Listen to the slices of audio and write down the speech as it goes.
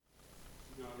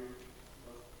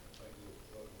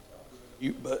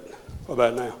Mute button. What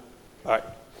about now? All right.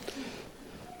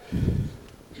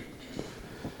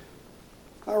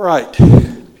 All right.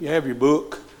 If you have your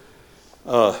book,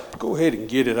 go ahead and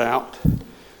get it out.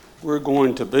 We're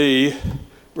going to be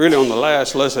really on the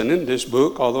last lesson in this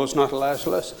book, although it's not the last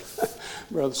lesson.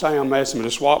 Brother Sam asked me to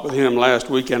swap with him last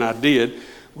week, and I did.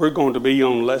 We're going to be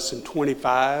on lesson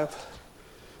 25.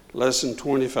 Lesson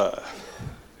 25.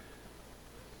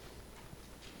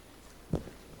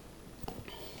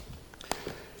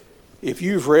 If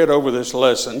you've read over this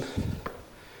lesson,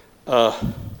 I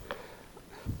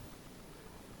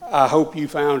hope you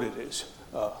found it as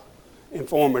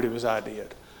informative as I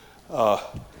did. I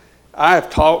have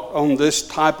taught on this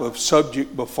type of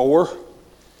subject before.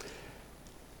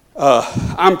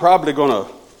 I'm probably going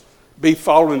to be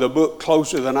following the book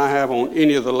closer than I have on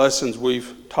any of the lessons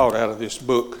we've taught out of this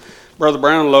book. Brother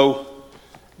Brownlow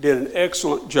did an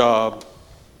excellent job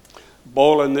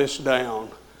boiling this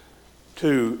down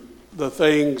to the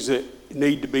things that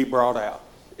need to be brought out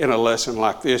in a lesson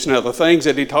like this. Now, the things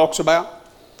that he talks about,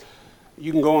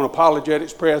 you can go on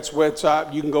Apologetics Press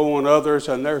website, you can go on others,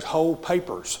 and there's whole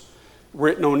papers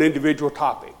written on individual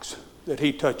topics that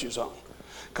he touches on.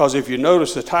 Because if you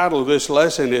notice, the title of this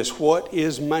lesson is, What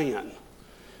is Man?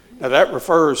 Now, that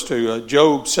refers to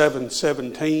Job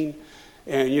 7:17.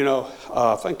 And,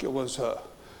 I think it was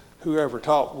whoever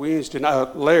taught Wednesday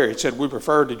night, Larry, said we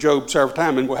referred to Job several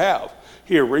times, and we have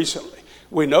here recently.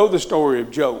 We know the story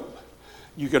of Job.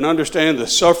 You can understand the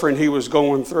suffering he was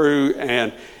going through,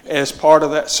 and as part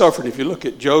of that suffering, if you look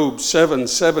at Job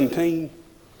 7:17,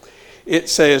 it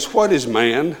says, What is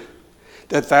man,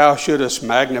 that thou shouldest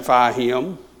magnify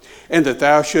him, and that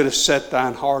thou shouldest set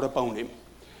thine heart upon him?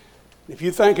 If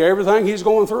you think of everything he's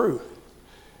going through,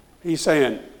 he's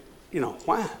saying,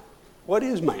 why? What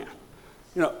is man?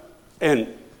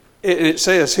 And it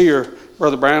says here,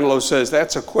 Brother Brownlow says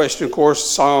that's a question. Of course,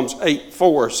 Psalms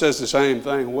 8:4 says the same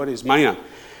thing. What is man?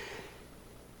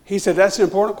 He said that's an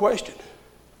important question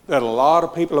that a lot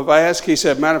of people have asked. He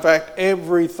said, matter of fact,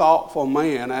 every thoughtful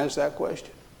man asks that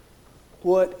question.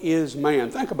 What is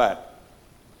man? Think about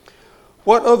it.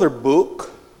 What other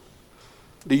book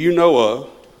do you know of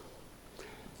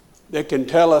that can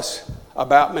tell us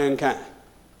about mankind?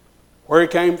 Where he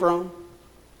came from,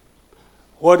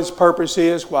 what his purpose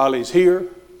is while he's here,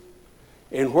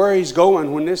 and where he's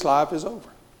going when this life is over.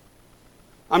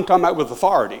 I'm talking about with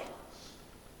authority,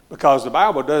 because the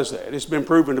Bible does that. It's been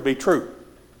proven to be true.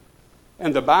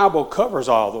 And the Bible covers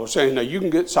all those things. Now, you can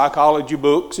get psychology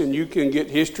books, and you can get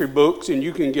history books, and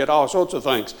you can get all sorts of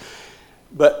things.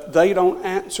 But they don't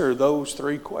answer those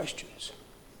three questions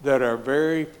that are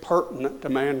very pertinent to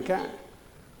mankind.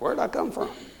 Where did I come from?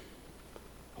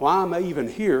 Why am I even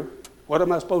here? What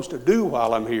am I supposed to do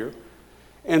while I'm here?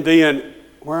 And then,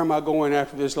 where am I going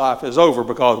after this life is over?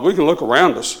 Because we can look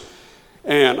around us,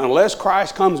 and unless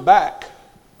Christ comes back,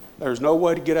 there's no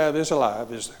way to get out of this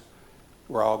alive, is there?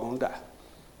 We're all going to die.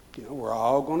 We're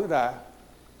all going to die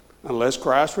unless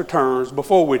Christ returns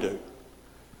before we do.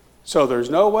 So there's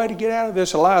no way to get out of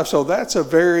this alive. So that's a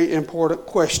very important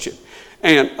question.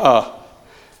 And I'm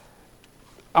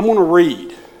going to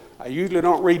read. I usually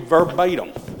don't read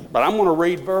verbatim, but I'm going to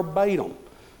read verbatim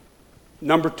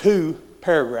number 2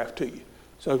 paragraph to you.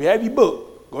 So if you have your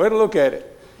book, go ahead and look at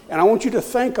it. And I want you to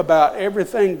think about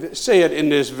everything that's said in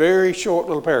this very short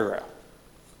little paragraph.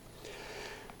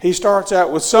 He starts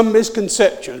out with some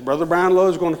misconceptions. Brother Brownlow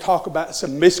is going to talk about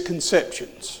some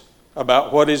misconceptions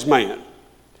about what is man.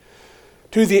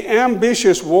 To the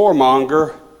ambitious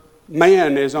warmonger,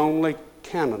 man is only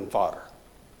cannon fodder.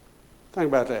 Think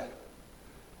about that.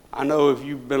 I know if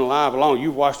you've been alive long,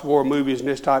 you've watched war movies and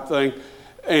this type of thing.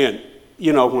 And,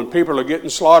 when people are getting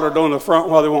slaughtered on the front,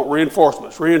 they want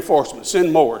reinforcements,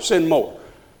 send more.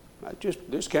 That's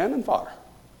just cannon fodder.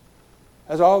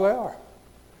 That's all they are.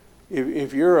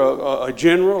 If you're a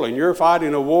general and you're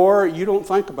fighting a war, you don't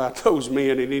think about those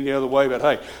men in any other way but,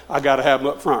 hey, I got to have them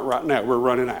up front right now. We're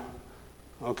running out.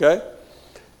 Okay?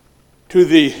 To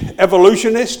the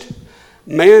evolutionist,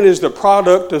 man is the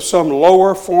product of some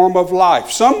lower form of life.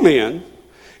 Some men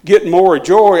get more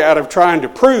joy out of trying to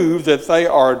prove that they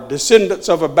are descendants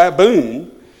of a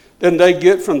baboon than they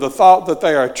get from the thought that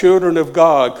they are children of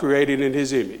God created in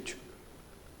his image.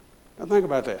 Now think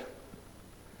about that.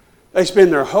 They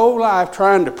spend their whole life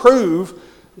trying to prove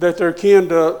that they're kin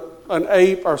to an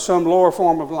ape or some lower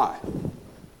form of life.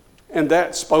 And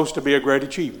that's supposed to be a great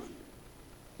achievement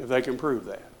if they can prove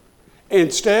that.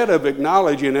 Instead of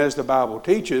acknowledging, as the Bible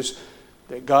teaches,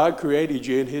 that God created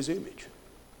you in his image.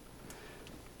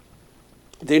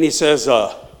 Then he says,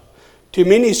 to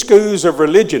many schools of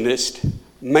religionists,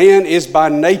 man is by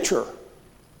nature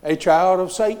a child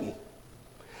of Satan.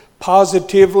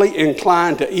 positively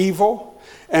inclined to evil,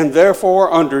 and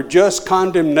therefore under just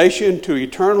condemnation to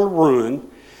eternal ruin,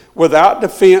 without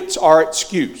defense or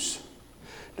excuse.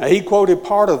 Now, he quoted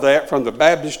part of that from the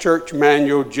Baptist Church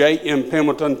Manual, J.M.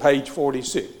 Pendleton, page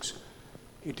 46.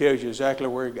 He tells you exactly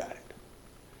where he got it.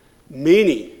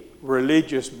 Many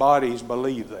religious bodies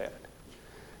believe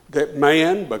that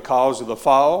man, because of the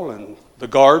fall in the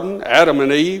garden, Adam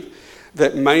and Eve,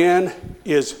 that man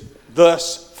is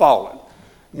thus fallen.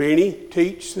 Many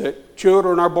teach that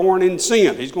children are born in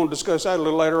sin. He's going to discuss that a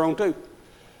little later on too.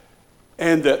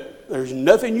 And that there's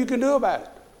nothing you can do about it.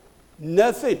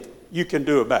 Nothing you can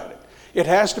do about it. It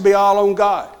has to be all on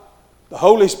God. The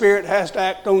Holy Spirit has to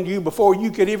act on you before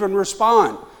you can even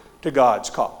respond to God's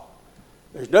call.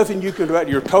 There's nothing you can do about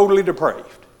it. You're totally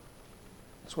depraved.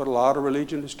 That's what a lot of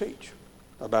religions teach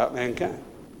about mankind.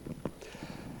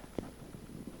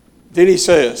 Then he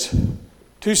says,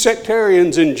 to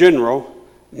sectarians in general,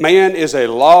 man is a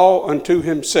law unto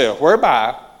himself,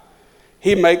 whereby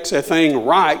he makes a thing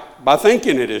right by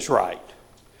thinking it is right.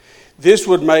 This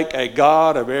would make a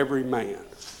God of every man.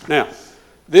 Now,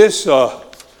 this,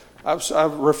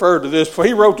 I've referred to this before.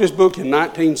 He wrote this book in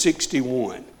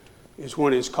 1961, is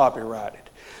when it's copyrighted.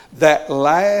 That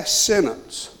last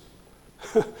sentence,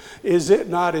 is it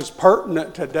not as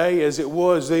pertinent today as it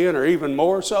was then, or even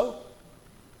more so?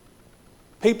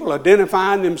 People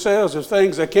identifying themselves as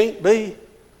things they can't be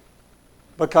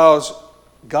because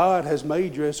God has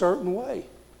made you a certain way.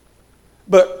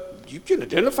 But you can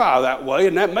identify that way,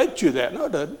 and that makes you that. No,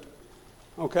 it doesn't.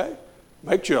 Okay?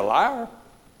 Makes you a liar.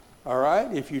 All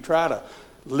right? If you try to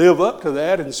live up to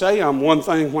that and say I'm one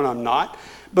thing when I'm not.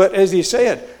 But as he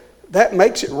said, that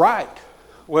makes it right.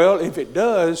 Well, if it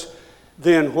does,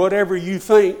 then whatever you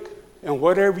think and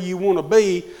whatever you want to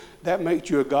be, that makes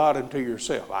you a God unto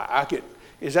yourself.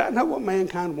 Is that not what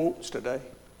mankind wants today?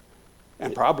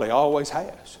 And probably always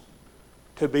has.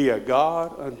 To be a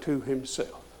God unto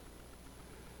himself.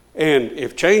 And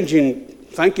if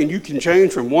thinking you can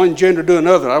change from one gender to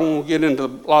another, I won't get into a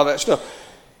lot of that stuff.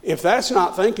 If that's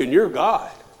not thinking you're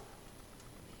God,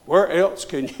 where else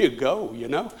can you go, you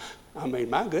know? I mean,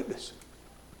 my goodness.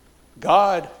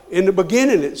 God, in the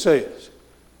beginning it says,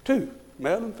 two,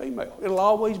 male and female. It'll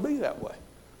always be that way.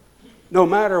 No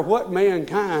matter what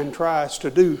mankind tries to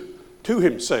do to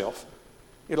himself,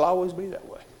 it'll always be that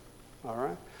way. All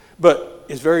right? But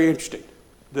it's very interesting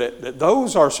that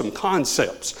those are some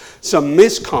concepts, some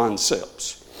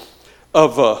misconceptions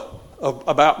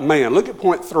about man. Look at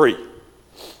point 3.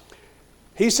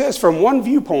 He says from one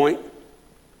viewpoint,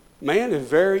 man is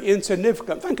very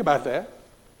insignificant. Think about that.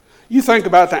 You think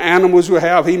about the animals we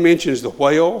have. He mentions the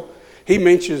whale. He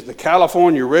mentions the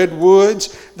California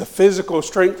redwoods, the physical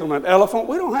strength of an elephant.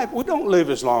 We don't live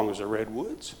as long as the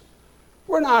redwoods.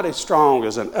 We're not as strong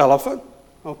as an elephant.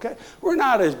 Okay? We're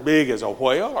not as big as a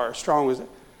whale or as strong as that.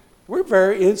 We're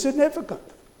very insignificant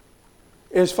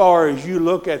as far as you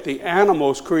look at the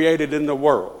animals created in the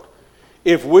world.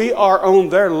 If we are on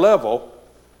their level,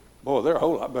 boy, they're a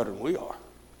whole lot better than we are.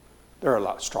 They're a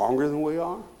lot stronger than we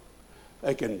are.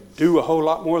 They can do a whole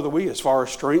lot more than we as far as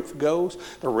strength goes.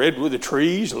 The redwood, the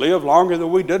trees live longer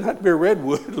than we. Doesn't have to be a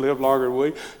redwood to live longer than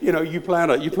we. You know, you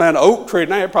plant an oak tree,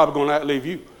 now it's probably going to outlive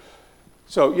you.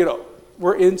 So, you know,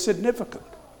 we're insignificant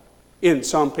in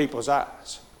some people's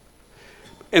eyes.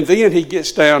 And then he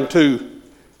gets down to,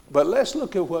 but let's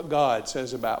look at what God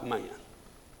says about man.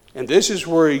 And this is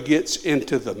where he gets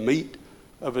into the meat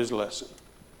of his lesson.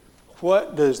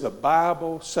 What does the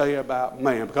Bible say about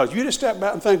man? Because you just step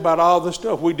back and think about all the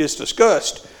stuff we just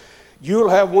discussed, you'll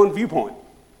have one viewpoint.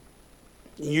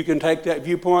 You can take that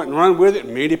viewpoint and run with it,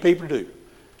 and many people do.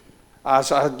 I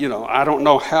don't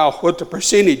know what the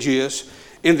percentage is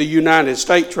in the United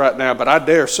States right now, but I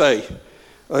dare say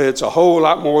it's a whole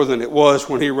lot more than it was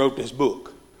when he wrote this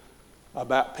book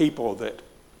about people that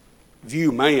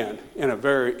view man in a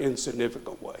very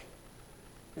insignificant way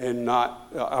and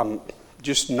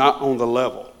just not on the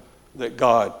level that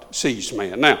God sees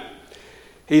man. Now,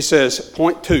 he says,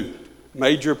 point 2,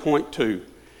 major point 2,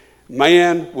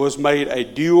 man was made a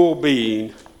dual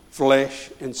being, flesh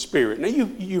and spirit. Now,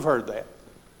 you've heard that.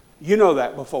 You know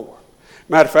that before.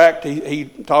 Matter of fact, he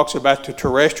talks about the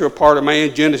terrestrial part of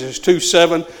man, Genesis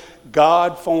 2:7,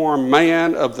 God formed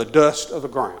man of the dust of the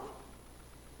ground.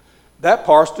 That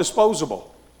part's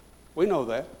disposable. We know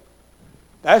that.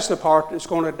 That's the part that's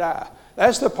going to die.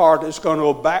 That's the part that's going to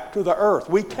go back to the earth.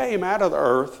 We came out of the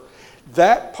earth.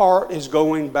 That part is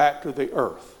going back to the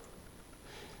earth.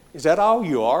 Is that all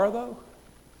you are, though?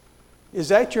 Is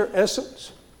that your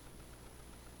essence?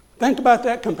 Think about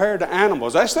that compared to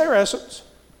animals. That's their essence.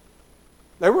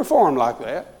 They were formed like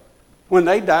that. When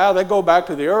they die, they go back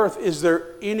to the earth. Is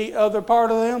there any other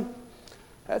part of them?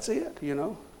 That's it,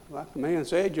 Like the man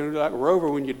said, like Rover,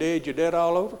 when you're dead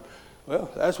all over.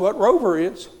 Well, that's what Rover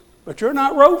is. But you're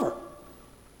not Rover.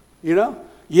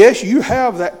 Yes, you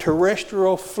have that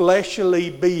terrestrial, fleshly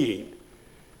being.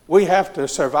 We have to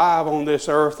survive on this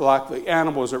earth like the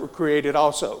animals that were created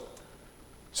also.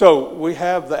 So we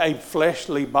have a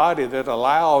fleshly body that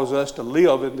allows us to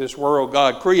live in this world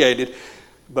God created.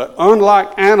 But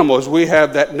unlike animals, we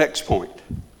have that next point.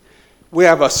 We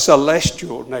have a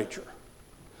celestial nature.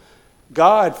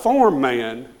 God formed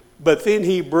man, but then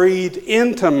he breathed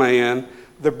into man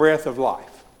the breath of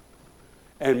life.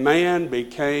 And man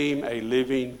became a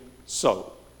living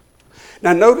soul.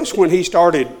 Now notice when he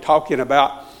started talking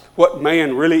about what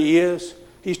man really is,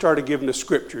 he started giving the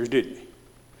scriptures, didn't he?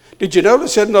 Did you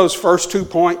notice in those first 2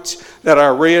 points that I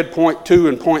read, point 2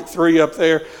 and point 3 up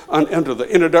there, under the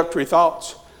introductory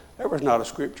thoughts? There was not a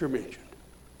scripture mentioned.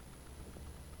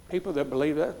 People that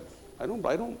believe that, they don't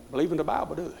believe in the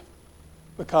Bible, do they?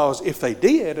 Because if they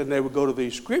did and they would go to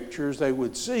these scriptures, they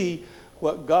would see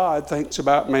what God thinks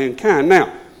about mankind.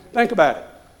 Now, think about it.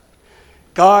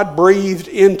 God breathed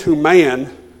into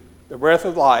man the breath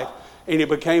of life, and he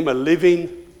became a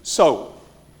living soul.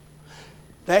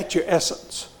 That's your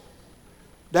essence.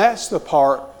 That's the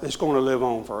part that's going to live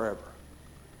on forever.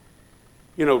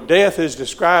 Death is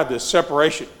described as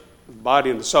separation of the body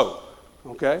and the soul.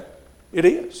 Okay? It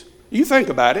is. You think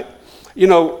about it.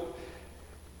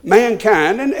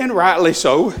 Mankind, and rightly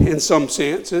so in some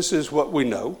sense, this is what we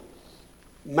know.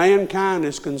 Mankind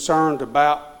is concerned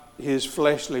about his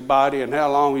fleshly body and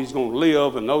how long he's going to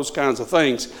live and those kinds of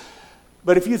things.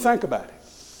 But if you think about it,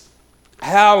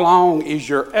 how long is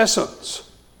your essence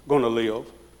going to live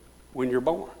when you're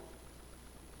born?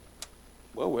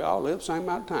 Well, we all live the same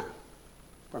amount of time.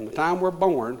 From the time we're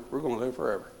born, we're going to live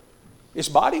forever. This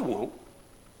body won't.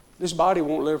 This body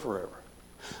won't live forever.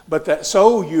 But that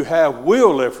soul you have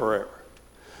will live forever.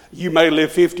 You may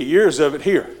live 50 years of it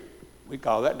here. We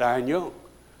call that dying young.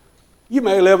 You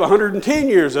may live 110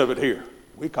 years of it here.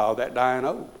 We call that dying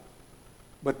old.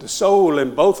 But the soul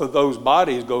in both of those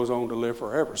bodies goes on to live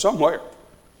forever. Somewhere.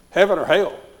 Heaven or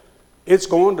hell. It's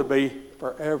going to be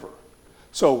forever.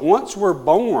 So once we're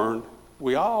born,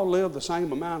 we all live the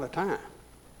same amount of time.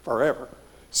 Forever.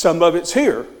 Some of it's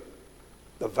here.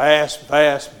 The vast,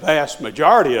 vast, vast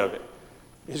majority of it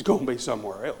is going to be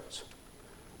somewhere else.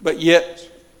 But yet,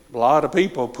 a lot of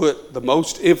people put the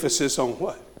most emphasis on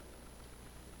what?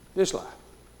 This life.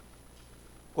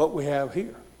 What we have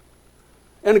here.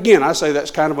 And again, I say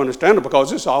that's kind of understandable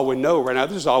because this is all we know right now.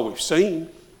 This is all we've seen.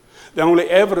 The only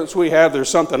evidence we have there's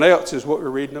something else is what we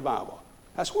read in the Bible.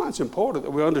 That's why it's important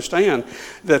that we understand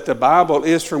that the Bible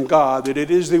is from God, that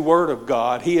it is the Word of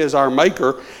God. He is our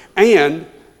maker, and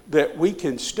that we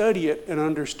can study it and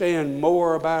understand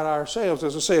more about ourselves.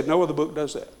 As I said, no other book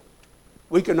does that.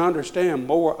 We can understand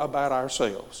more about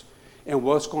ourselves and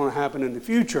what's going to happen in the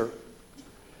future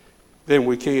than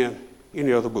we can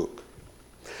any other book.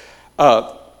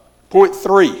 Point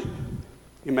 3,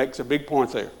 he makes a big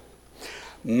point there.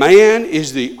 Man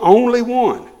is the only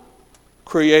one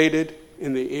created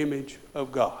in the image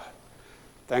of God.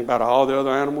 Think about all the other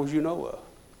animals you know of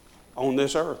on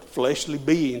this earth, fleshly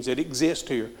beings that exist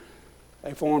here.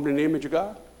 They formed in the image of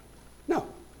God? No,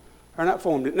 they're not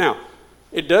formed. Now,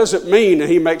 it doesn't mean,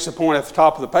 and he makes a point at the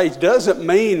top of the page, doesn't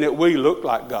mean that we look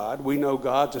like God. We know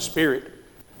God's a spirit.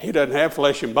 He doesn't have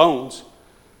flesh and bones.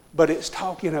 But it's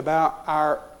talking about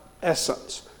our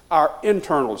essence, our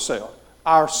internal self,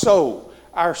 our soul,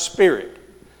 our spirit.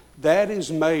 That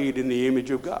is made in the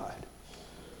image of God.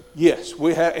 Yes,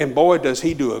 we have, and boy, does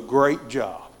he do a great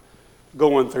job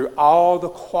going through all the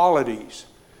qualities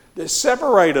that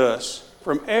separate us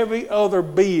from every other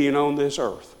being on this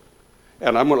earth.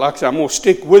 And I'm going to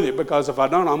stick with it because if I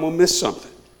don't, I'm going to miss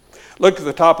something. Look at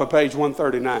the top of page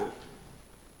 139.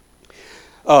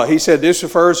 He said this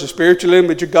refers to the spiritual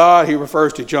image of God. He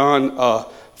refers to John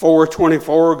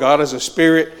 4:24. God is a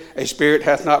spirit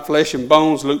hath not flesh and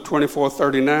bones. Luke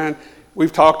 24:39.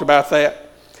 We've talked about that.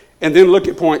 And then look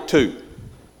at point 2.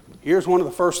 Here's one of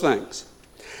the first things.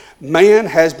 Man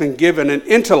has been given an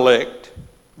intellect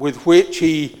with which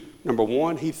he, number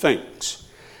 1, he thinks.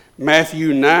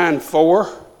 Matthew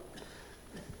 9:4.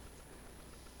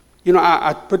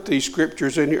 I put these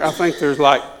scriptures in here. I think there's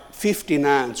like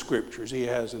 59 scriptures he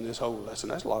has in this whole lesson.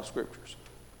 That's a lot of scriptures.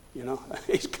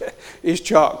 He's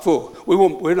chock full.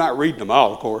 We're not reading them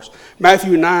all, of course.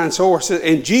 Matthew 9:4 says,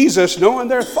 and Jesus, knowing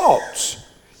their thoughts,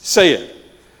 said,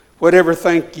 whatever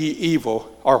think ye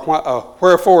evil, or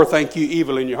wherefore think you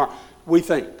evil in your heart. We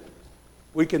think.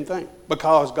 We can think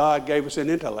because God gave us an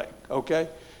intellect, okay?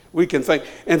 We can think.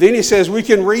 And then he says we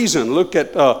can reason. Look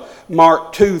at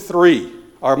Mark 2:3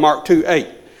 or Mark 2:8.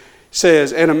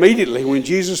 Says, and immediately when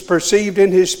Jesus perceived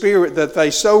in his spirit that they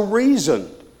so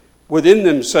reasoned within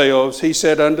themselves, he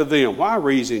said unto them, why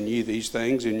reason ye these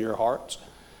things in your hearts?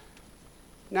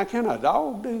 Now, can a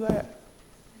dog do that?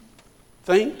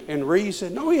 Think and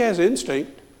reason? No, he has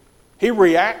instinct. He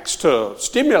reacts to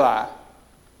stimuli,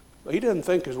 but he doesn't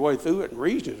think his way through it and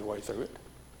reason his way through it.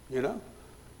 You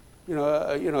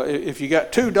know, if you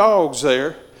got two dogs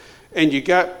there, and you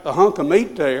got a hunk of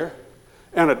meat there,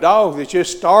 and a dog that's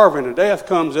just starving to death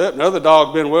comes up, and another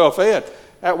dog's been well fed.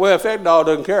 That well fed dog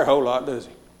doesn't care a whole lot, does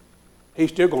he?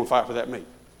 He's still going to fight for that meat.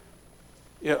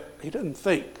 Yeah, he doesn't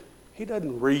think. He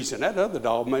doesn't reason. That other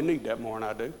dog may need that more than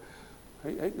I do.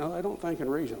 No, they don't think and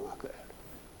reason like that.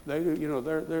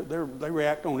 They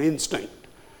react on instinct.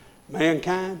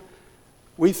 Mankind,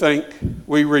 we think,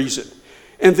 we reason.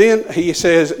 And then he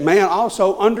says, man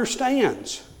also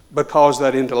understands because of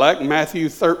that intellect. Matthew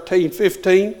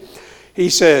 13:15, he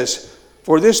says,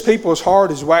 for this people's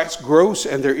heart is waxed gross,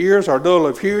 and their ears are dull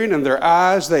of hearing, and their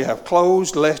eyes they have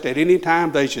closed, lest at any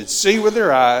time they should see with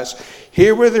their eyes,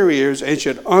 hear with their ears, and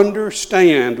should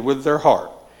understand with their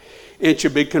heart, and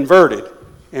should be converted,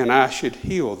 and I should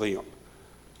heal them.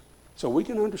 So we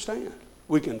can understand.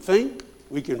 We can think,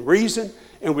 we can reason,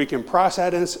 and we can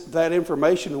process that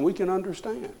information, and we can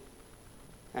understand.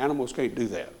 Animals can't do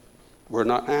that. We're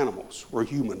not animals. We're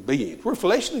human beings. We're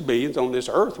fleshly beings on this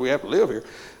earth. We have to live here.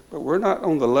 But we're not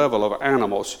on the level of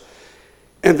animals.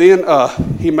 And then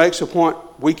he makes a point,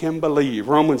 we can believe.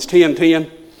 Romans 10:10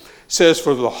 says,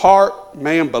 for the heart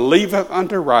man believeth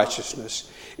unto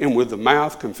righteousness, and with the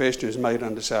mouth confession is made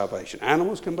unto salvation.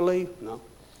 Animals can believe? No.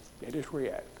 They just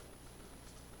react.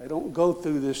 They don't go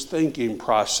through this thinking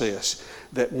process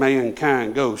that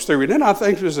mankind goes through. And then I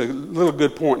think there's a little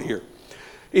good point here.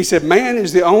 He said, man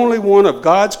is the only one of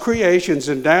God's creations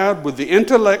endowed with the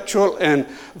intellectual and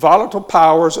volatile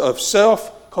powers of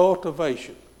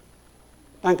self-cultivation.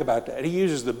 Think about that. He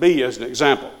uses the bee as an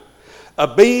example. A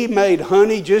bee made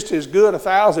honey just as good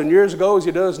 1,000 years ago as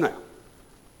he does now.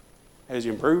 Has he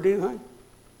improved anything?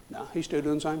 No, he's still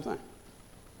doing the same thing.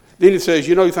 Then he says,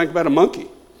 you think about a monkey.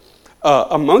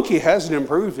 A monkey hasn't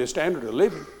improved his standard of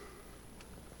living.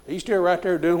 He's still right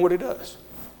there doing what he does.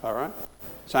 All right?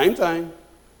 Same thing.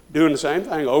 Doing the same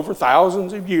thing over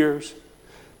thousands of years.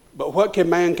 But what can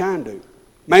mankind do?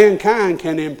 Mankind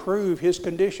can improve his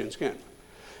conditions, can't it?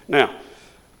 Now,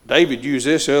 David used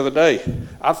this the other day.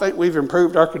 I think we've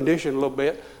improved our condition a little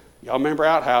bit. Y'all remember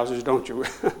outhouses, don't you?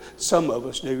 Some of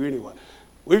us do anyway.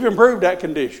 We've improved that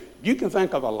condition. You can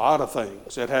think of a lot of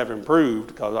things that have improved,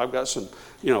 because I've got some,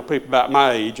 people about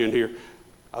my age in here.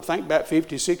 I think about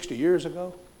 50, 60 years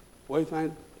ago,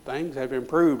 things have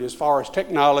improved as far as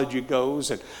technology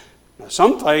goes. And now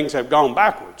some things have gone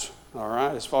backwards, all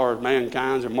right, as far as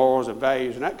mankind's and morals and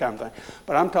values and that kind of thing.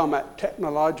 But I'm talking about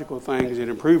technological things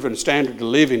and improving standard of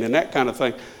living and that kind of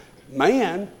thing.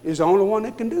 Man is the only one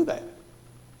that can do that.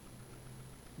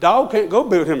 Dog can't go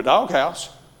build him a doghouse.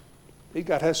 He's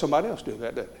got to have somebody else do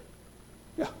that, doesn't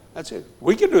he? Yeah, that's it.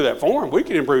 We can do that for him. We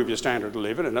can improve his standard of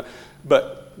living.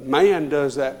 But man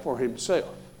does that for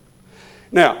himself.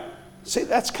 Now, see,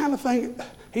 that's the kind of thing,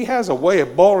 he has a way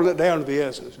of boiling it down to the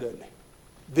essence, doesn't he?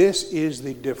 This is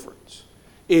the difference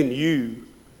in you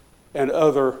and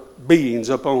other beings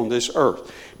upon this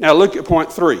earth. Now look at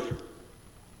point 3.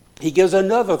 He gives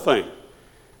another thing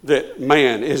that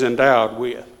man is endowed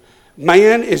with.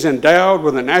 Man is endowed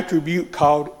with an attribute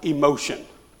called emotion.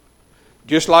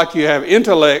 Just like you have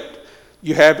intellect,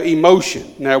 you have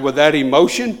emotion. Now with that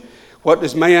emotion, what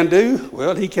does man do?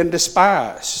 Well, he can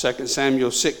despise. 2 Samuel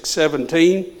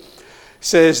 6:17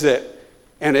 says that,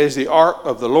 and as the ark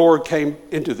of the Lord came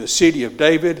into the city of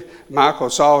David, Michal,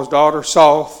 Saul's daughter,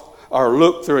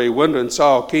 looked through a window and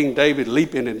saw King David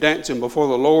leaping and dancing before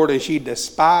the Lord, and she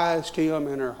despised him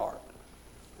in her heart.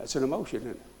 That's an emotion,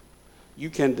 isn't it? You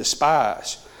can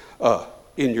despise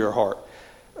in your heart.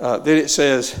 Then it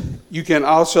says, you can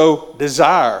also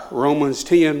desire. Romans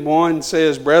 10:1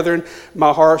 says, brethren,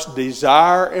 my heart's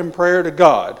desire and prayer to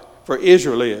God for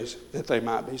Israel is that they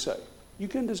might be saved. You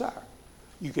can desire.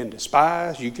 You can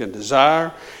despise. You can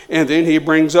desire. And then he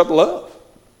brings up love.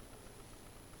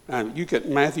 And you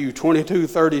can, Matthew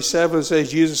 22:37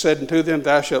 says, Jesus said unto them,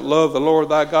 thou shalt love the Lord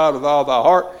thy God with all thy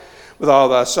heart, with all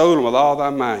thy soul, and with all thy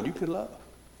mind. You can love.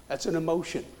 That's an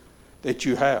emotion that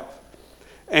you have.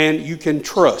 And you can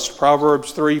trust.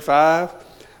 Proverbs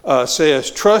 3:5 says,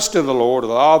 trust in the Lord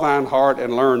with all thine heart,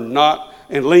 and lean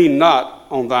not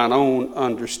on thine own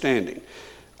understanding.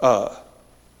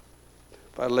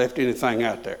 If I left anything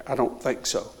out there, I don't think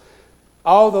so.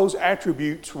 All those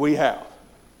attributes we have.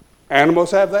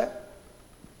 Animals have that?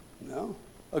 No.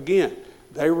 Again,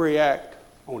 they react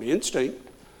on instinct.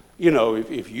 You know,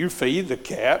 if you feed the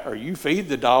cat or you feed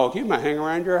the dog, he might hang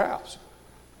around your house.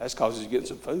 That's because he's getting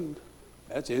some food.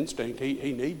 That's instinct.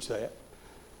 He needs that.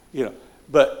 You know,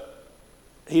 but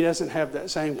he doesn't have that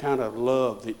same kind of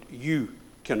love that you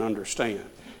can understand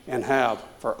and have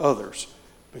for others,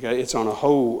 because it's on a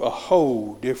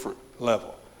whole different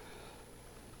level.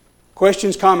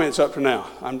 Questions, comments up to now?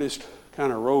 I'm just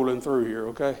kind of rolling through here,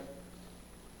 okay?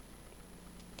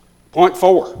 Point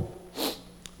 4.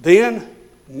 Then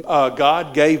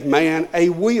God gave man a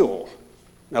will.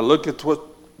 Now look at what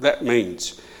that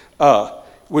means.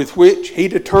 With which he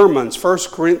determines, 1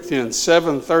 Corinthians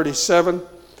 7:37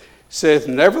 says,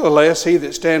 nevertheless, he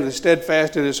that standeth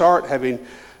steadfast in his heart, having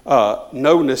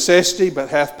no necessity, but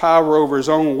hath power over his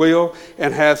own will,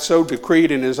 and hath so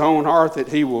decreed in his own heart that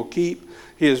he will keep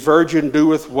his virgin,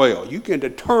 doeth well. You can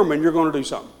determine you're going to do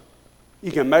something.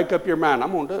 You can make up your mind,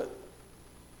 I'm going to do it.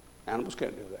 Animals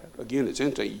can't do that. Again, it's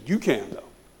instinct. You can, though.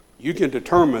 You can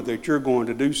determine that you're going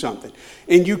to do something.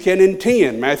 And you can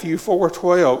intend. Hebrews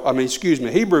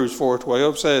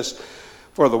 4:12 says,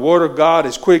 for the word of God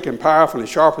is quick and powerful and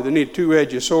sharper than any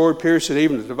two-edged sword, piercing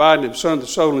even to dividing of the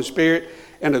soul and spirit,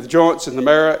 and of the joints and the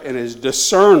marrow, and is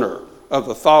discerner of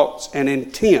the thoughts and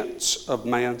intents of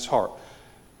man's heart.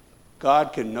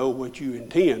 God can know what you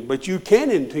intend, but you can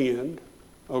intend,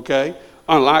 okay,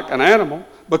 unlike an animal,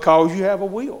 because you have a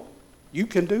will. You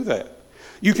can do that.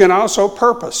 You can also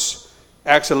purpose.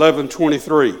 Acts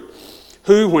 11:23.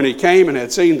 Who, when he came and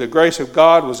had seen the grace of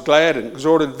God, was glad and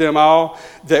exhorted them all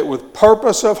that with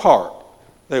purpose of heart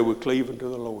they would cleave unto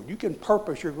the Lord. You can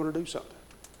purpose you're going to do something.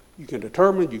 You can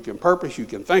determine, you can purpose, you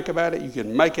can think about it, you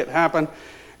can make it happen,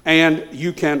 and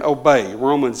you can obey.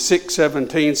 Romans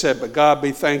 6:17 said, but God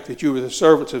be thanked that you were the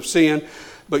servants of sin,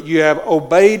 but you have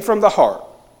obeyed from the heart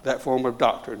that form of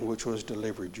doctrine which was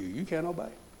delivered you. You can obey.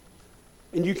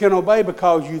 And you can obey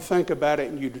because you think about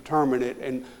it and you determine it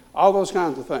and all those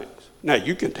kinds of things. Now,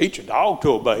 you can teach a dog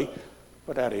to obey,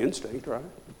 but out of instinct, right?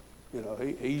 You know,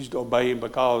 he's obeying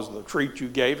because of the treat you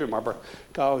gave him or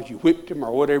because you whipped him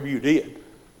or whatever you did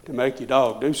to make your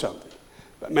dog do something.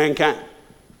 But mankind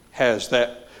has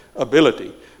that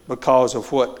ability because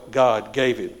of what God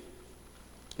gave him.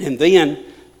 And then,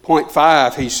 point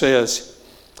 5, he says,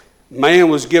 man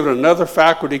was given another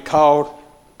faculty called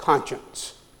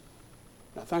conscience.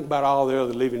 Now think about all the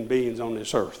other living beings on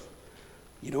this earth.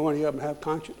 You know any of them have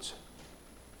conscience?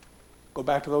 Go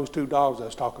back to those 2 dogs I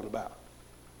was talking about.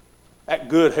 That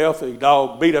good, healthy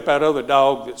dog beat up that other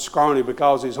dog that's scrawny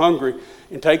because he's hungry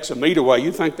and takes the meat away.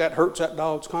 You think that hurts that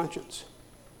dog's conscience?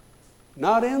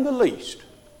 Not in the least.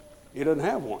 He doesn't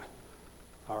have one.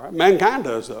 All right, mankind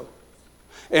does, though.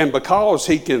 And because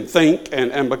he can think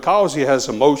and because he has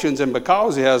emotions and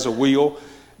because he has a will,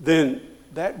 then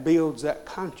that builds that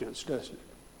conscience, doesn't it?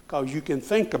 Because you can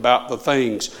think about the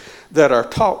things that are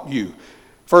taught you.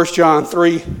 1 John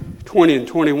 3:20 and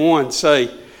 21 say,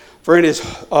 for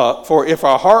if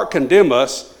our heart condemn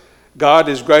us, God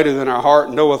is greater than our heart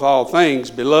and knoweth all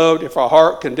things. Beloved, if our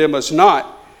heart condemn us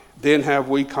not, then have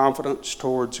we confidence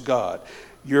towards God.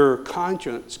 Your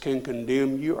conscience can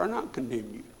condemn you or not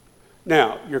condemn you.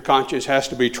 Now, your conscience has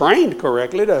to be trained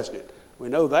correctly, doesn't it? We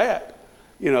know that.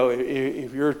 You know,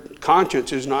 if your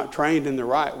conscience is not trained in the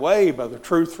right way by the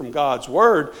truth from God's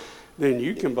word, then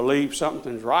you can believe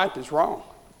something's right that's wrong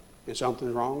and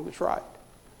something's wrong that's right.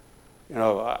 You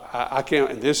know, I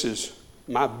can't, and this is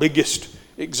my biggest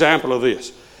example of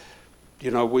this.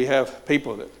 You know, we have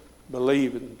people that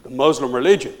believe in the Muslim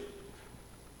religion.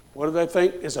 What do they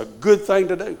think is a good thing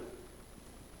to do?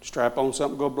 Strap on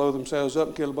something, go blow themselves up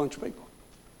and kill a bunch of people.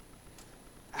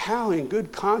 How in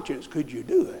good conscience could you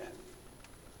do that?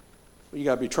 Well, you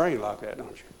got to be trained like that,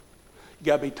 don't you? You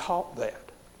got to be taught that.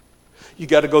 You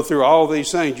got to go through all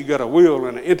these things. You got a will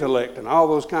and an intellect and all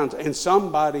those kinds, and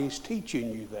somebody's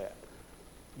teaching you that.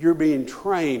 You're being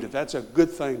trained that that's a good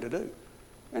thing to do.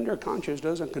 And their conscience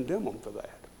doesn't condemn them for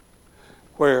that.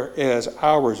 Whereas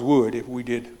ours would if we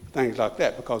did things like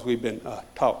that because we've been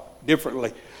taught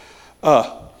differently.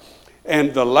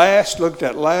 And look at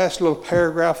that last little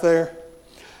paragraph there,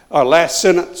 last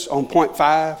sentence on point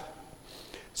 5.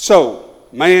 So,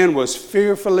 man was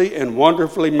fearfully and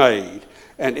wonderfully made,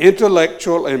 an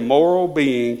intellectual and moral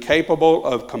being capable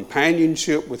of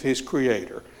companionship with his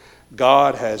Creator.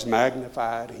 God has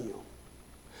magnified him.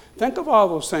 Think of all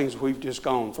those things we've just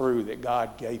gone through that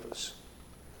God gave us.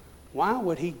 Why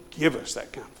would he give us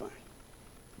that kind of thing?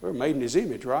 We're made in his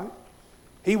image, right?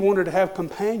 He wanted to have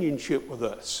companionship with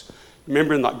us.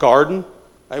 Remember in the garden?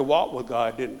 They walked with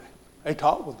God, didn't they? They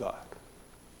talked with God.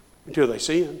 until they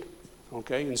sinned,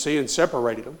 okay? And sin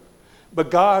separated them. But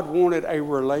God wanted a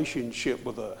relationship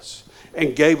with us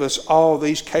and gave us all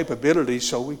these capabilities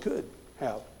so we could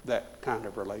have that kind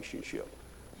of relationship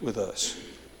with us.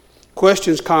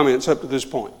 Questions, comments up to this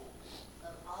point? Of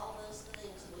all those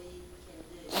things we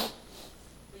can do,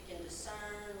 we can discern,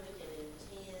 we can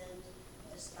intend,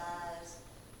 despise.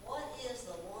 What is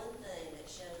the one thing that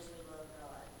shows we love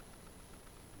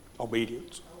God?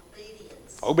 Obedience.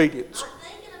 Obedience. Obedience. Not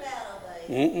thinking about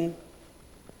obeying. Mm-mm.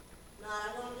 No,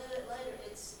 I'm going to do it later.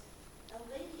 It's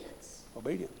obedience.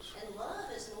 Obedience. And love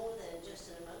is more than just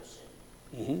an emotion.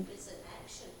 Mm-hmm. It's an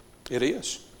action. It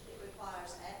is. It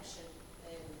requires action.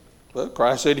 And Well,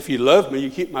 Christ said, if you love me, you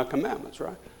keep my commandments,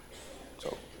 right?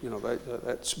 So,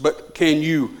 that's, but can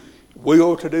you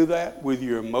will to do that with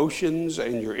your emotions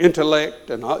and your intellect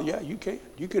and all? Yeah, you can.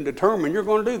 You can determine you're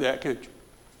going to do that, can't you?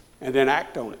 And then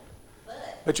act on it.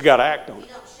 But you got to act on you it.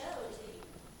 don't show until you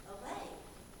obey.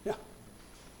 Yeah.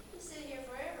 You can sit here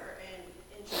forever and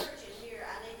in church and hear,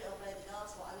 I need to obey the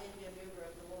gospel. I need to be a member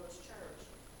of the Lord's church.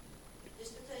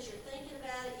 Just because you're thinking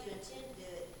about it, you intend to do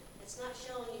it, it's not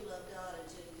showing you love God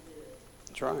until you do it.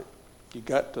 That's right.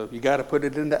 You got to put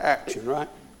it into action, right?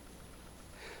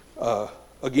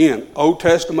 Again, Old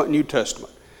Testament, New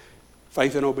Testament,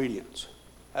 faith and obedience.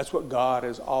 That's what God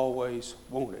has always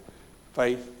wanted,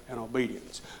 faith and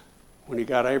obedience. When he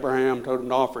got Abraham, told him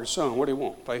to offer his son, what do he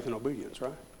want? Faith and obedience,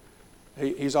 right?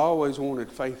 He's always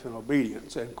wanted faith and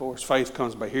obedience. And, of course, faith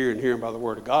comes by hearing, hearing by the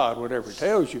word of God. Whatever he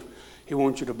tells you, he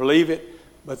wants you to believe it,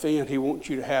 but then he wants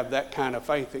you to have that kind of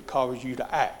faith that causes you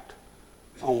to act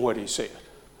on what he said,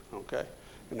 okay?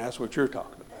 And that's what you're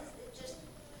talking about. It just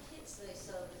hits me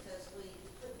so because we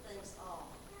put things off.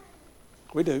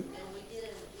 We do. And we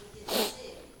get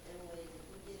sick, and we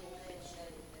get in bad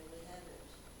shape, and we haven't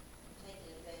taken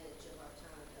advantage of our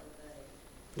time to obey.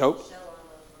 Nope. Show our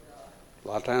love for God. A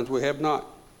lot of times we have not.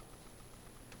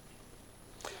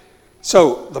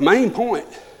 So the main point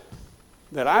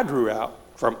that I drew out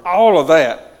from all of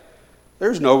that,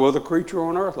 there's no other creature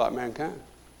on earth like mankind.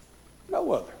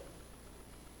 No other.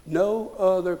 No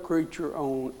other creature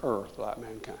on earth like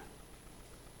mankind.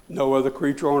 No other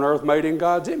creature on earth made in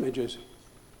God's image, is it?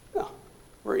 No,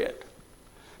 we're it.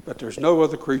 But there's no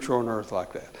other creature on earth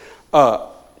like that.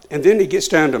 And then he gets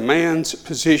down to man's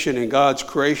position in God's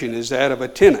creation is that of a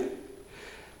tenant.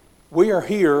 We are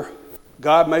here.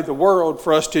 God made the world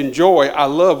for us to enjoy. I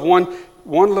love one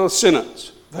little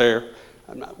sentence there.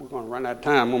 We're going to run out of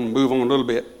time. I'm going to move on a little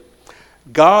bit.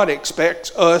 God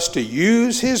expects us to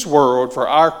use his world for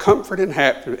our comfort and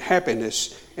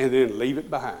happiness and then leave it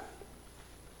behind.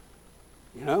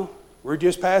 We're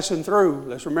just passing through.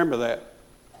 Let's remember that.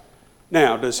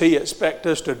 Now, does he expect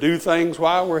us to do things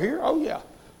while we're here? Oh, yeah.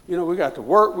 We got to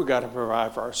work. We got to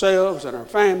provide for ourselves and our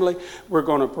family. We're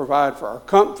going to provide for our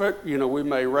comfort. We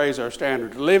may raise our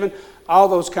standard of living, all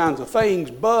those kinds of things,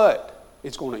 but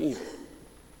it's going to end.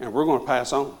 And we're going to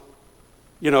pass on.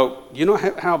 You know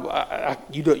how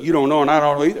you don't know, and I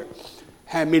don't know either,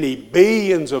 how many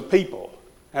billions of people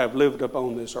have lived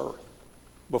upon this earth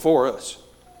before us.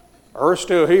 Earth's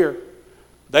still here.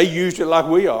 They used it like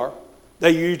we are.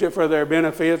 They used it for their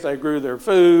benefit. They grew their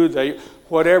food.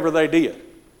 Whatever they did,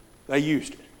 they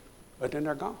used it. But then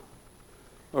they're gone.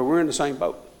 Well, we're in the same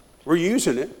boat. We're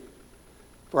using it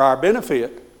for our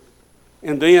benefit,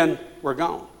 and then we're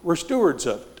gone. We're stewards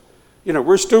of it.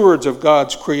 We're stewards of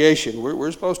God's creation.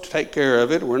 We're supposed to take care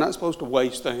of it. We're not supposed to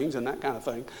waste things and that kind of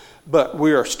thing. But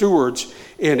we are stewards,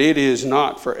 and it is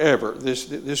not forever.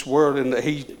 This word, in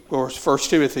 1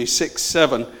 Timothy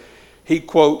 6:7, he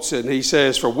quotes and he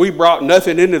says, "For we brought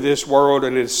nothing into this world,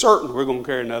 and it's certain we're going to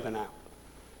carry nothing out."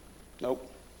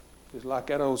 Nope. It's like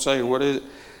that old saying, what is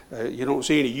it? You don't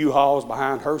see any U-Hauls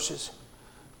behind hearses,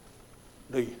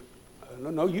 do you?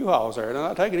 No U-Hauls there. They're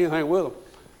not taking anything with them.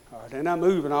 All right, they're not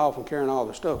moving off and carrying all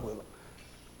their stuff with them.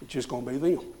 It's just going to be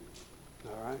them.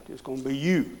 All right, it's going to be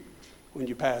you when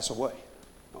you pass away.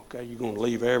 Okay, you're going to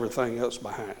leave everything else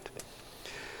behind.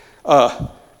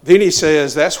 Then he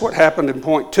says, that's what happened in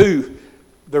point 2,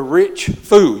 the rich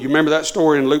fool. You remember that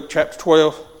story in Luke chapter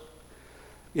 12?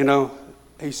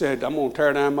 He said, I'm going to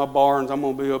tear down my barns. I'm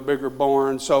going to build bigger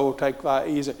barns, so take thy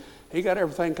easy. He got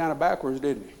everything kind of backwards,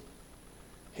 didn't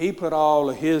he? He put all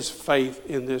of his faith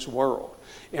in this world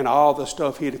and all the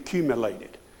stuff he'd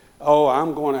accumulated. Oh,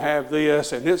 I'm going to have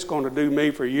this, and it's going to do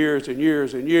me for years and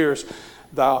years and years.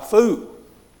 Thou fool,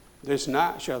 this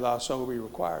night shall thy soul be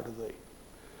required of thee.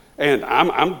 And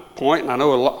I'm pointing, I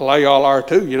know a lot of y'all are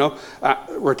too,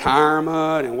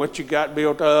 retirement and what you got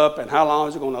built up and how long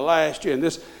is it going to last you and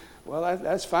this. Well,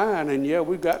 that's fine, and yeah,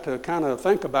 we've got to kind of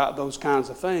think about those kinds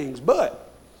of things.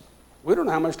 But We don't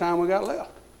know how much time we got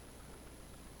left.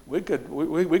 We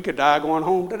could die going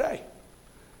home today.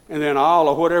 And then all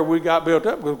of whatever we got built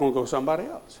up, we're going to go somebody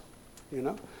else, you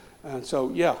know. And so,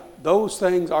 yeah, those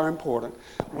things are important.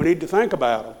 We need to think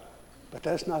about them, but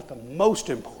that's not the most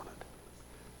important.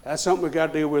 That's something we've got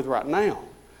to deal with right now,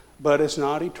 but it's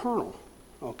not eternal,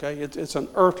 okay? It's an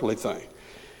earthly thing.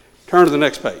 Turn to the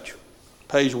next page,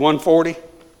 page 140.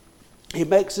 He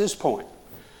makes this point.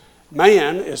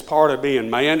 Man, as part of being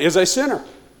man, is a sinner.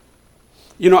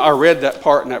 You know, I read that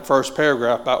part in that first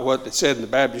paragraph about what it said in the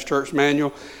Baptist Church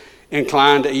Manual.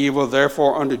 Inclined to evil,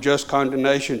 therefore under just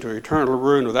condemnation to eternal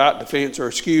ruin without defense or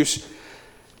excuse.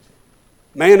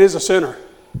 Man is a sinner.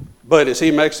 But as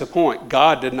he makes the point,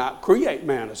 God did not create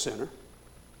man a sinner.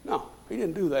 No, he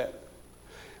didn't do that.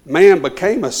 Man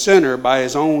became a sinner by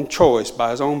his own choice,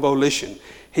 by his own volition.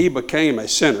 He became a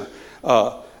sinner.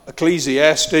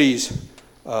 Ecclesiastes,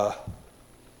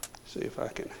 see if I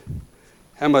can,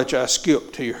 how much I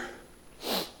skipped here.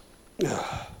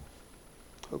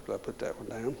 Hopefully I put that one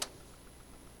down.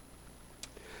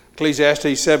 Ecclesiastes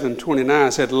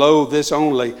 7:29 said, Lo, this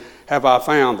only have I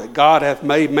found, that God hath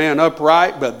made man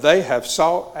upright, but they have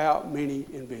sought out many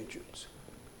inventions.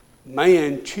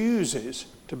 Man chooses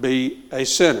to be a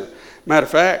sinner. Matter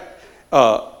of fact,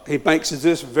 he makes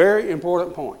this very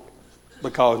important point,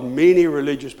 because many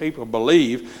religious people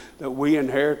believe that we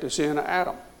inherit the sin of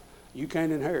Adam. You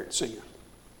can't inherit sin.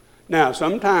 Now,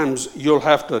 sometimes you'll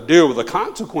have to deal with the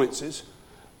consequences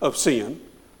of sin.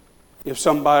 If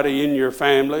somebody in your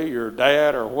family, your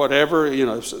dad or whatever, you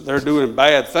know, they're doing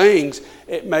bad things,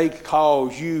 it may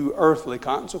cause you earthly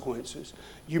consequences.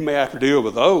 You may have to deal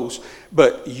with those,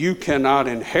 but you cannot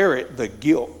inherit the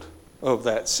guilt of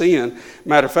that sin.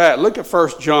 Matter of fact, look at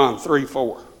 1 John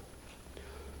 3:4.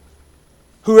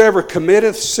 Whoever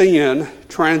committeth sin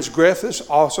transgresseth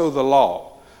also the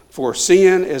law, for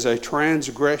sin is a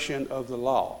transgression of the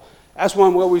law. That's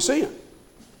one way we sin.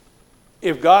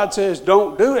 If God says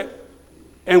don't do it,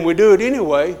 and we do it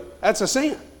anyway, that's a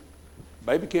sin.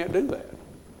 Baby can't do that,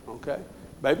 okay?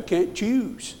 Baby can't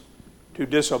choose to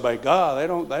disobey God.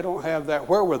 They don't have that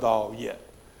wherewithal yet.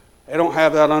 They don't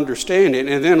have that understanding.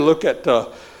 And then look at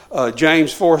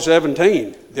James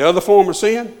 4:17. The other form of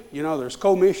sin, you know, there's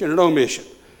commission and omission.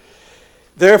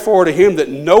 Therefore, to him that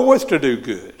knoweth to do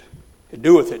good, and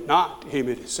doeth it not, to him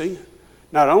it is sin.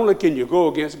 Not only can you go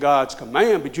against God's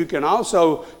command, but you can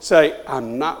also say,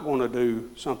 I'm not going to do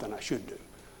something I should do.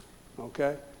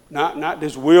 Okay? Not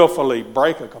just willfully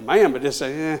break a command, but just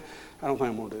say, I don't think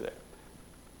I'm going to do that.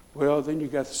 Well, then you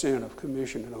got the sin of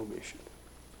commission and omission.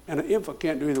 And an infant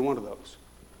can't do either one of those.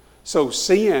 So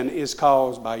sin is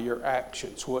caused by your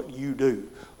actions, what you do,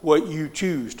 what you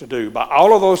choose to do, by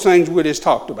all of those things we just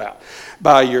talked about,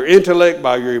 by your intellect,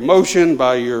 by your emotion,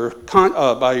 by your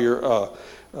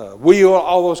will,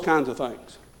 all those kinds of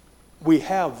things. We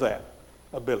have that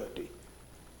ability,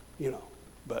 you know,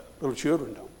 but little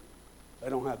children don't. They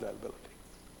don't have that ability.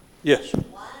 Yes?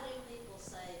 Why do people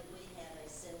say we have a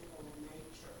sinful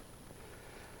nature?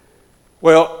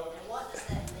 Well, and what does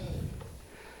that mean?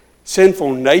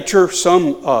 Sinful nature,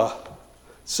 some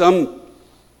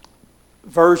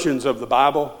versions of the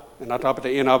Bible, and I talk about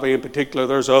the NIV in particular,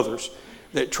 there's others,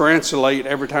 that translate,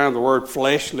 every time the word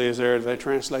fleshly is there, they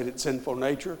translate it sinful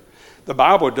nature. The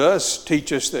Bible does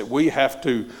teach us that we have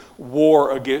to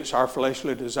war against our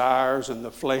fleshly desires and the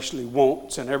fleshly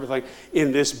wants and everything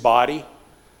in this body.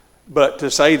 But to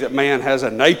say that man has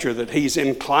a nature that he's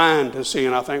inclined to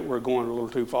sin, I think we're going a little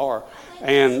too far.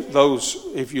 And those,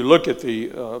 if you look at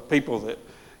the people that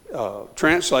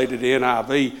translated the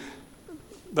NIV,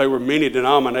 they were many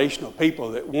denominational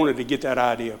people that wanted to get that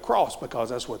idea across, because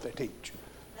that's what they teach,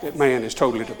 that man is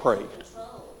totally depraved. If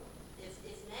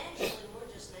naturally we're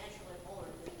just naturally born,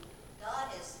 God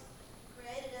has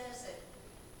created us that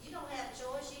you don't have a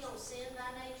choice, you don't sin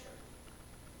by nature.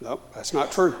 No, that's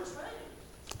not true.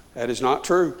 That is not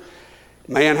true.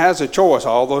 Man has a choice.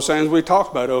 All those things we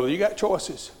talked about over, you got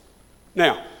choices.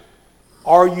 Now,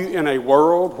 are you in a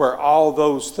world where all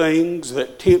those things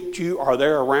that tempt you are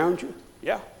there around you?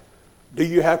 Yeah. Do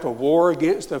you have to war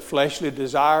against the fleshly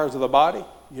desires of the body?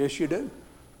 Yes, you do.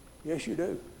 Yes, you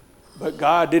do. But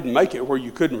God didn't make it where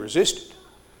you couldn't resist it.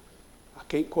 I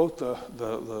can't quote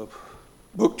the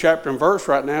book, chapter, and verse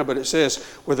right now, but it says,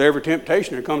 with every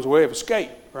temptation there comes a way of escape,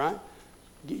 right?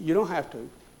 You don't have to.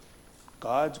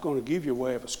 God's going to give you a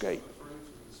way of escape. The fruit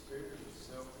of the Spirit is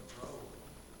self-control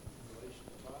in relation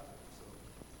to life. So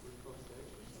we're supposed to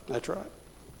exercise. That's right.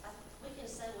 We can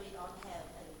say we ought to have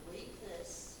a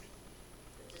weakness,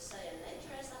 but to say a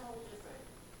nature is a whole different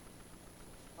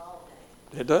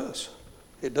ballgame. It does.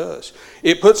 It does.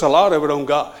 It puts a lot of it on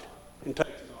God and takes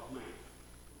it off man.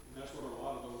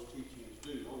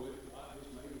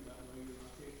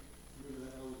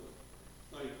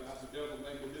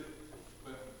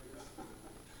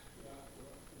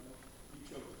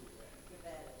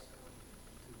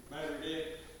 Matter dead.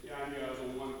 Yeah, I knew I was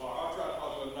on one part. I'll try to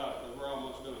talk about it out because we're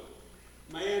almost done.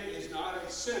 Man is not a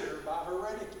sinner by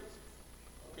heredity.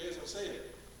 Okay, as I said,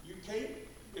 you can't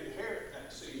inherit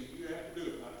that seed. You have to do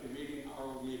it by committing our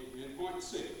omission. And point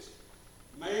 6,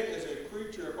 man is a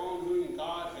creature upon whom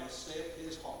God has set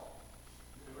his heart.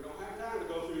 And we don't have time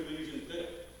to go through these in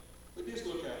depth, but just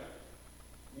look at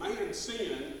it. Man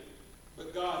sinned,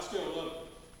 but God still loved him.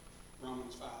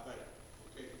 Romans 5:8.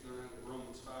 Okay, if you're around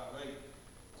Romans 5:8,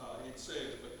 it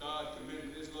says, but God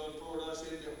commended his love toward us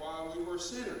in that while we were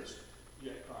sinners,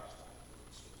 yet Christ died for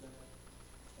us.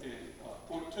 Okay? And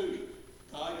point 2,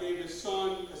 God gave his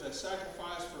Son as a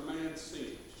sacrifice for man's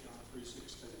sins. John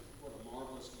 3:16. What a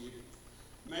marvelous giving.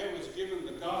 Man was given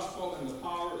the gospel and the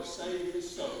power to save his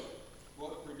soul.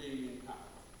 What redeeming power?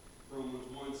 Romans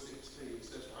 1:16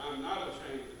 says, for I am not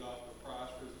ashamed of the gospel of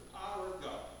Christ, for it is the power of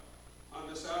God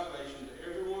unto salvation to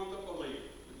everyone that believes,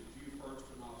 to the Jew first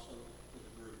and also to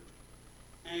the Greek.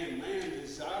 And man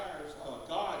desires,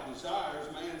 God desires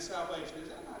man's salvation. Is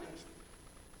that not interesting?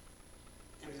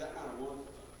 And is that not a wonderful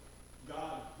thing?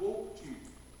 God wants you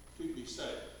to be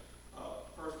saved.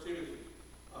 1 Timothy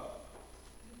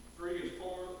 3 and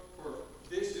 4, for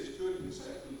this is good and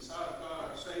acceptable in the sight of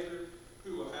God our Savior,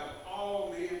 who will have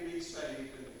all men be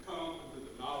saved and come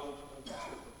into the knowledge of the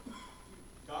truth.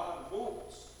 God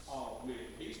wants all men.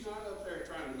 He's not up there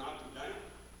trying to knock you down.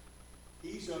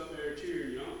 He's up there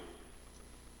cheering you on.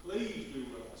 Please do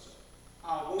what I say.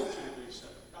 I want you to be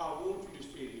saved. I want you to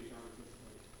spend eternity with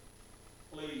me.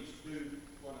 Please do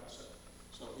what I say.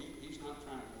 So he's not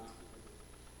trying to knock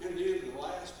you down. And then the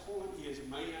last point is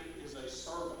man is a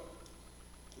servant.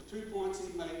 The 2 points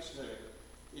he makes there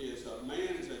is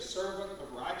man is a servant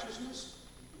of righteousness.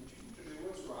 He can choose to do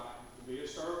what's right, to be a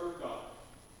servant of God.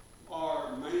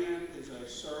 Or man is a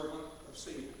servant of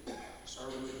sin, a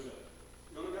servant of the devil.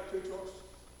 You only got 2 choices.